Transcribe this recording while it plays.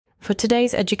For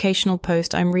today's educational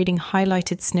post, I'm reading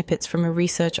highlighted snippets from a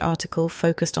research article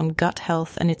focused on gut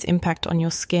health and its impact on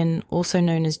your skin, also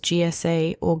known as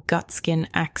GSA or gut-skin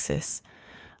axis.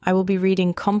 I will be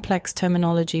reading complex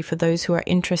terminology for those who are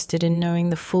interested in knowing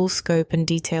the full scope and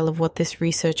detail of what this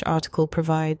research article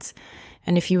provides.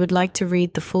 And if you would like to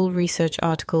read the full research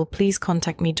article, please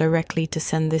contact me directly to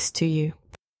send this to you.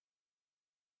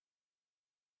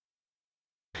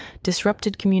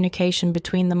 Disrupted communication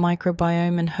between the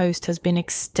microbiome and host has been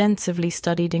extensively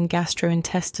studied in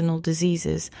gastrointestinal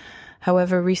diseases.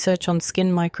 However, research on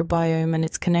skin microbiome and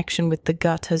its connection with the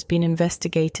gut has been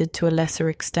investigated to a lesser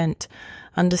extent.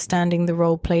 Understanding the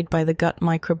role played by the gut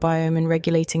microbiome in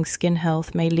regulating skin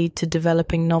health may lead to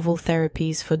developing novel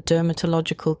therapies for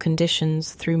dermatological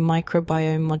conditions through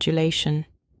microbiome modulation.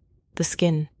 The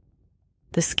skin.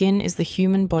 The skin is the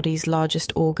human body's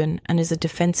largest organ and is a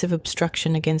defensive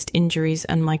obstruction against injuries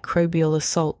and microbial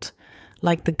assault.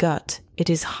 Like the gut, it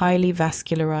is highly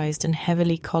vascularized and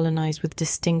heavily colonized with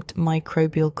distinct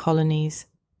microbial colonies.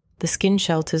 The skin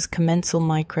shelters commensal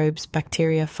microbes,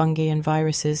 bacteria, fungi, and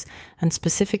viruses, and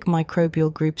specific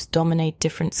microbial groups dominate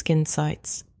different skin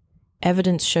sites.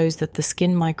 Evidence shows that the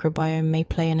skin microbiome may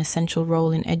play an essential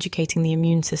role in educating the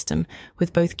immune system,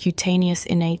 with both cutaneous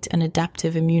innate and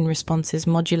adaptive immune responses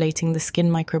modulating the skin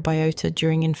microbiota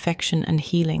during infection and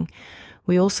healing.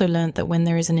 We also learned that when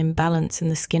there is an imbalance in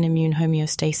the skin immune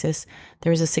homeostasis,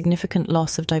 there is a significant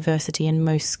loss of diversity in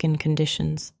most skin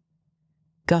conditions.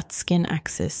 Gut-skin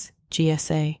axis,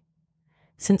 GSA.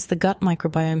 Since the gut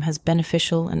microbiome has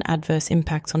beneficial and adverse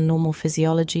impacts on normal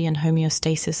physiology and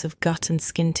homeostasis of gut and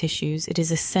skin tissues, it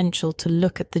is essential to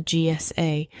look at the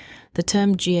GSA. The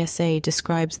term GSA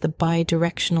describes the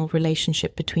bidirectional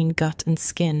relationship between gut and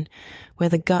skin, where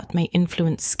the gut may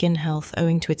influence skin health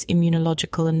owing to its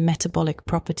immunological and metabolic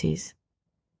properties.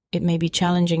 It may be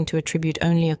challenging to attribute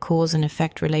only a cause and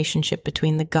effect relationship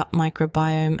between the gut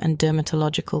microbiome and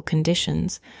dermatological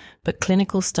conditions, but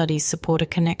clinical studies support a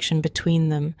connection between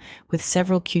them, with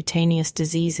several cutaneous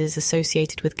diseases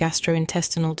associated with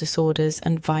gastrointestinal disorders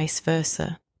and vice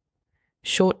versa.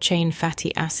 Short-chain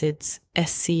fatty acids,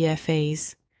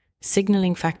 SCFAs.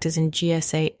 Signaling factors in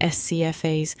GSA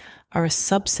SCFAs are a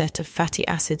subset of fatty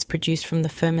acids produced from the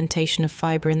fermentation of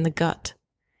fiber in the gut.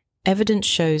 Evidence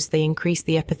shows they increase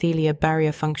the epithelia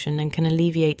barrier function and can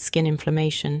alleviate skin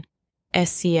inflammation.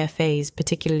 SCFAs,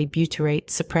 particularly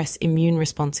butyrate, suppress immune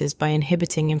responses by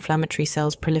inhibiting inflammatory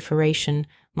cells' proliferation,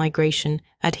 migration,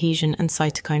 adhesion, and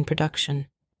cytokine production.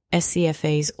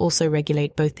 SCFAs also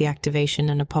regulate both the activation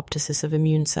and apoptosis of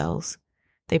immune cells.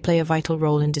 They play a vital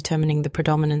role in determining the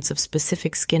predominance of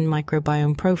specific skin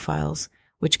microbiome profiles,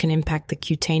 which can impact the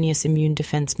cutaneous immune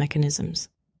defense mechanisms.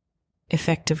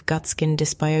 Effect of gut-skin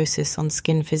dysbiosis on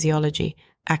skin physiology,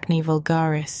 acne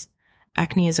vulgaris.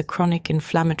 Acne is a chronic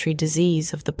inflammatory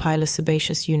disease of the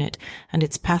pilosebaceous unit, and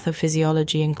its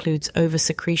pathophysiology includes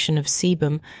oversecretion of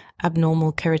sebum,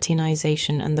 abnormal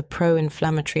keratinization, and the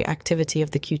pro-inflammatory activity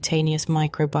of the cutaneous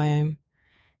microbiome.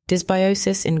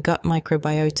 Dysbiosis in gut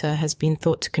microbiota has been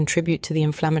thought to contribute to the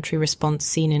inflammatory response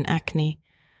seen in acne,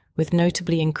 with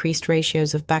notably increased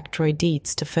ratios of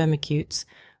bacteroidetes to firmicutes,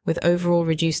 with overall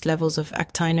reduced levels of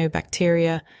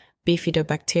actinobacteria,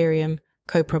 bifidobacterium,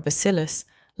 coprobacillus,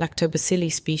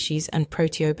 lactobacilli species, and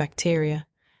proteobacteria.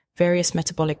 Various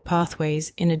metabolic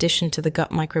pathways, in addition to the gut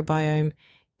microbiome,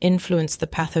 influence the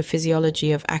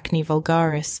pathophysiology of acne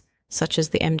vulgaris, such as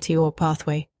the mTOR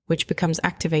pathway, which becomes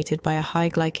activated by a high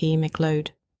glycemic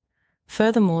load.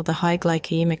 Furthermore, the high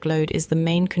glycemic load is the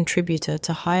main contributor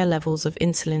to higher levels of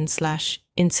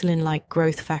insulin/insulin-like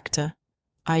growth factor,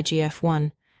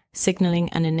 IGF-1, signaling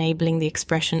and enabling the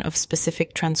expression of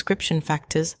specific transcription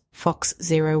factors,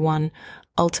 FOXO1,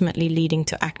 ultimately leading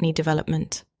to acne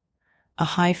development. A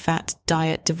high-fat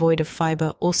diet devoid of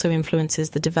fiber also influences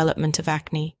the development of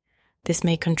acne. This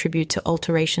may contribute to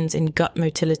alterations in gut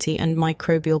motility and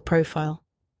microbial profile.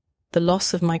 The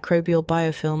loss of microbial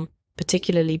biofilm,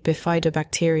 particularly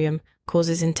bifidobacterium,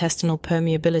 causes intestinal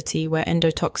permeability where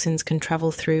endotoxins can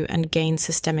travel through and gain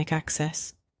systemic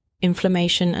access.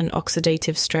 Inflammation and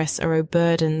oxidative stress are a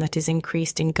burden that is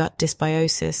increased in gut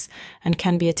dysbiosis and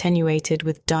can be attenuated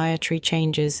with dietary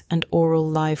changes and oral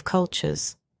live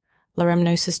cultures.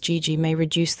 Rhamnosus GG may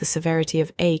reduce the severity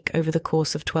of ache over the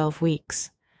course of 12 weeks.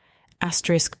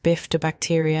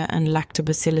 Bifidobacteria and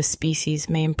lactobacillus species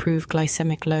may improve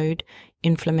glycemic load,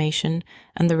 inflammation,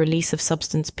 and the release of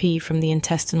substance P from the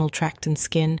intestinal tract and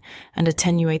skin, and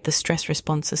attenuate the stress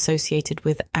response associated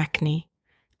with acne.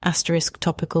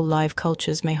 Topical live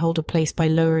cultures may hold a place by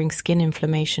lowering skin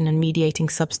inflammation and mediating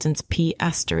substance P*,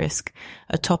 atopic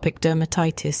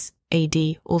dermatitis, AD,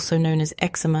 also known as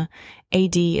eczema.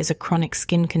 AD is a chronic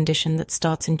skin condition that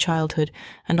starts in childhood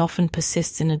and often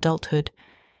persists in adulthood.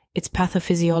 Its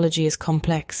pathophysiology is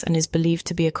complex and is believed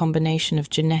to be a combination of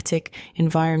genetic,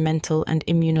 environmental, and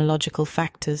immunological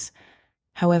factors.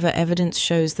 However, evidence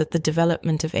shows that the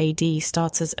development of AD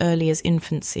starts as early as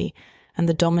infancy, and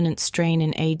the dominant strain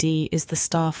in AD is the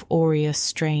Staph aureus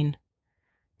strain.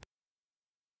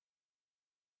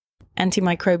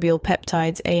 Antimicrobial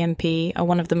peptides, AMP, are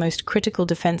one of the most critical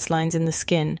defense lines in the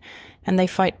skin, and they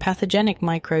fight pathogenic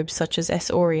microbes such as S.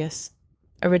 aureus.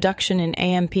 A reduction in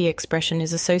AMP expression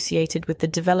is associated with the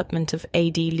development of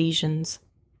AD lesions.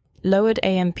 Lowered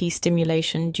AMP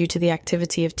stimulation due to the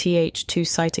activity of Th2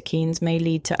 cytokines may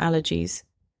lead to allergies.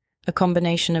 A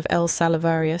combination of L.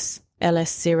 salivarius,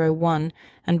 LS01,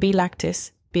 and B.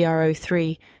 lactis,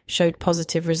 BRO3, showed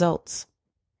positive results.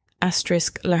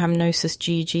 Leishmaniasis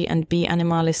GG and B.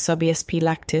 animalis sub ESP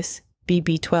lactis,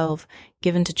 BB12,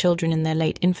 given to children in their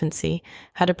late infancy,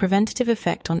 had a preventative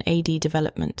effect on AD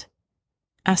development.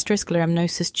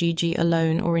 Leishmaniasis GG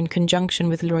alone or in conjunction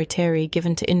with Reuteri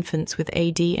given to infants with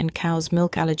AD and cow's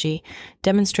milk allergy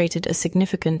demonstrated a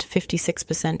significant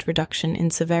 56% reduction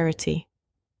in severity.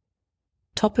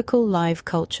 Topical live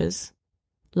cultures.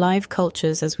 Live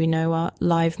cultures, as we know, are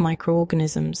live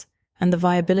microorganisms, and the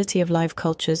viability of live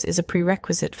cultures is a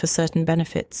prerequisite for certain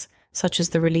benefits, such as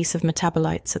the release of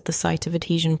metabolites at the site of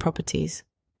adhesion properties.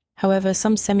 However,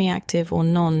 some semi-active or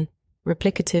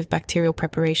non-replicative bacterial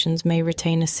preparations may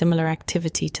retain a similar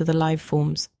activity to the live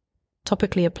forms.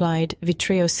 Topically applied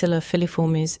Vitriosilla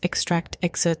filiformis extract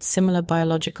exerts similar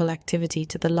biological activity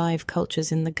to the live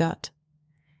cultures in the gut.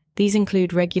 These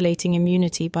include regulating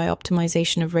immunity by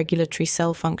optimization of regulatory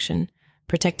cell function,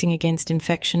 protecting against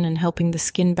infection and helping the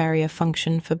skin barrier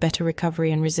function for better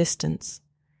recovery and resistance.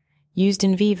 Used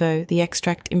in vivo, the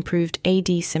extract improved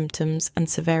AD symptoms and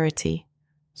severity.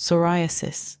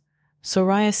 Psoriasis.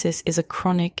 Psoriasis is a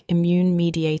chronic,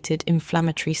 immune-mediated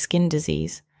inflammatory skin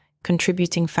disease.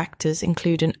 Contributing factors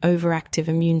include an overactive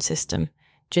immune system,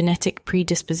 genetic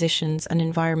predispositions, and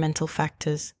environmental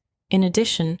factors. In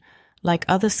addition, like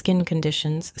other skin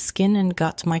conditions, skin and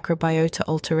gut microbiota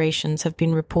alterations have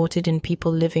been reported in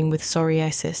people living with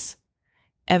psoriasis.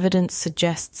 Evidence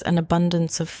suggests an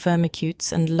abundance of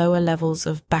firmicutes and lower levels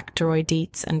of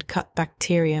bacteroidetes and gut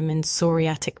bacterium in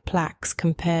psoriatic plaques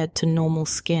compared to normal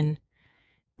skin.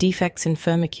 Defects in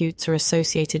firmicutes are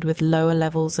associated with lower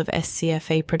levels of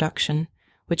SCFA production,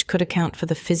 which could account for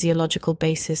the physiological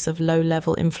basis of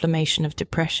low-level inflammation of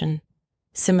depression.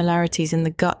 Similarities in the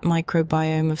gut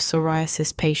microbiome of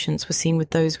psoriasis patients were seen with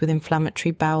those with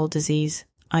inflammatory bowel disease,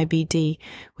 IBD,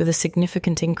 with a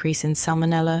significant increase in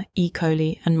Salmonella, E.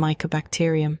 coli, and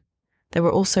Mycobacterium. There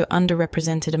were also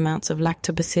underrepresented amounts of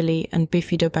Lactobacilli and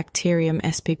Bifidobacterium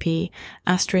spp.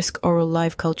 Oral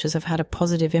live cultures have had a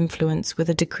positive influence with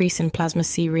a decrease in plasma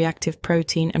C-reactive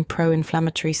protein and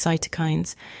pro-inflammatory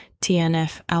cytokines,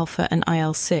 TNF-alpha and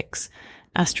IL-6.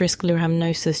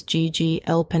 Leishmaniasis GG,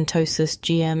 L. pentosus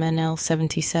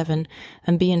GMNL77,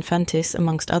 and B. infantis,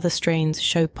 amongst other strains,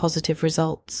 show positive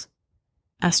results.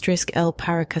 L.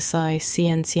 paracasi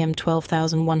CNCM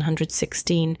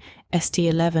 12116,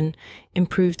 ST11,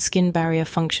 improved skin barrier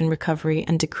function recovery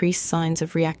and decreased signs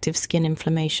of reactive skin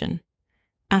inflammation.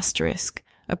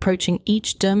 Approaching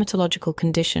each dermatological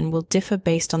condition will differ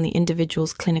based on the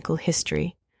individual's clinical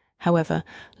history. However,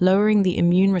 lowering the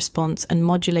immune response and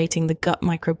modulating the gut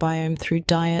microbiome through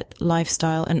diet,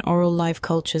 lifestyle, and oral live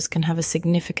cultures can have a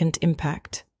significant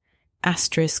impact.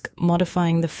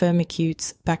 Modifying the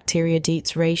firmicutes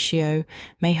bacterioidetes ratio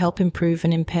may help improve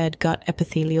an impaired gut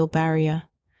epithelial barrier.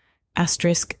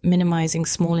 Minimizing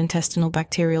small intestinal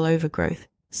bacterial overgrowth,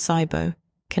 SIBO,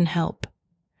 can help.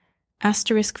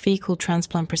 Fecal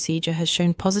transplant procedure has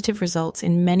shown positive results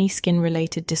in many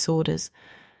skin-related disorders.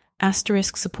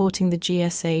 Supporting the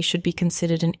GSA should be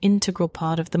considered an integral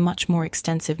part of the much more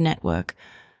extensive network,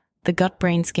 the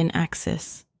gut-brain-skin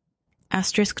axis.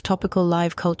 Topical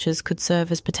live cultures could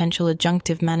serve as potential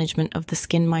adjunctive management of the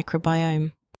skin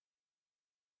microbiome.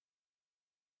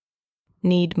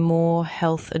 Need more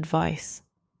health advice?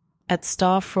 At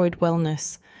Freud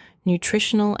Wellness,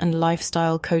 nutritional and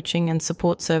lifestyle coaching and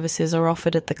support services are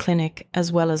offered at the clinic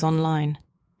as well as online.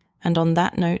 And on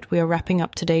that note, we are wrapping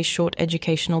up today's short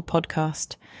educational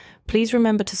podcast. Please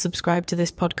remember to subscribe to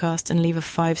this podcast and leave a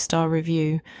 5-star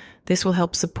review. This will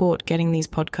help support getting these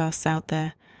podcasts out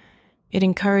there. It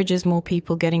encourages more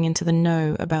people getting into the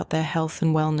know about their health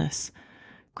and wellness.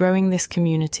 Growing this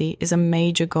community is a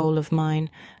major goal of mine,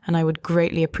 and I would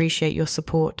greatly appreciate your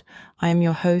support. I am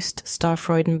your host,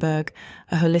 Freudenberg,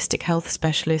 a holistic health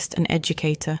specialist and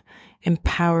educator,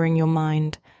 empowering your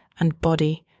mind, and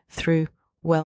body through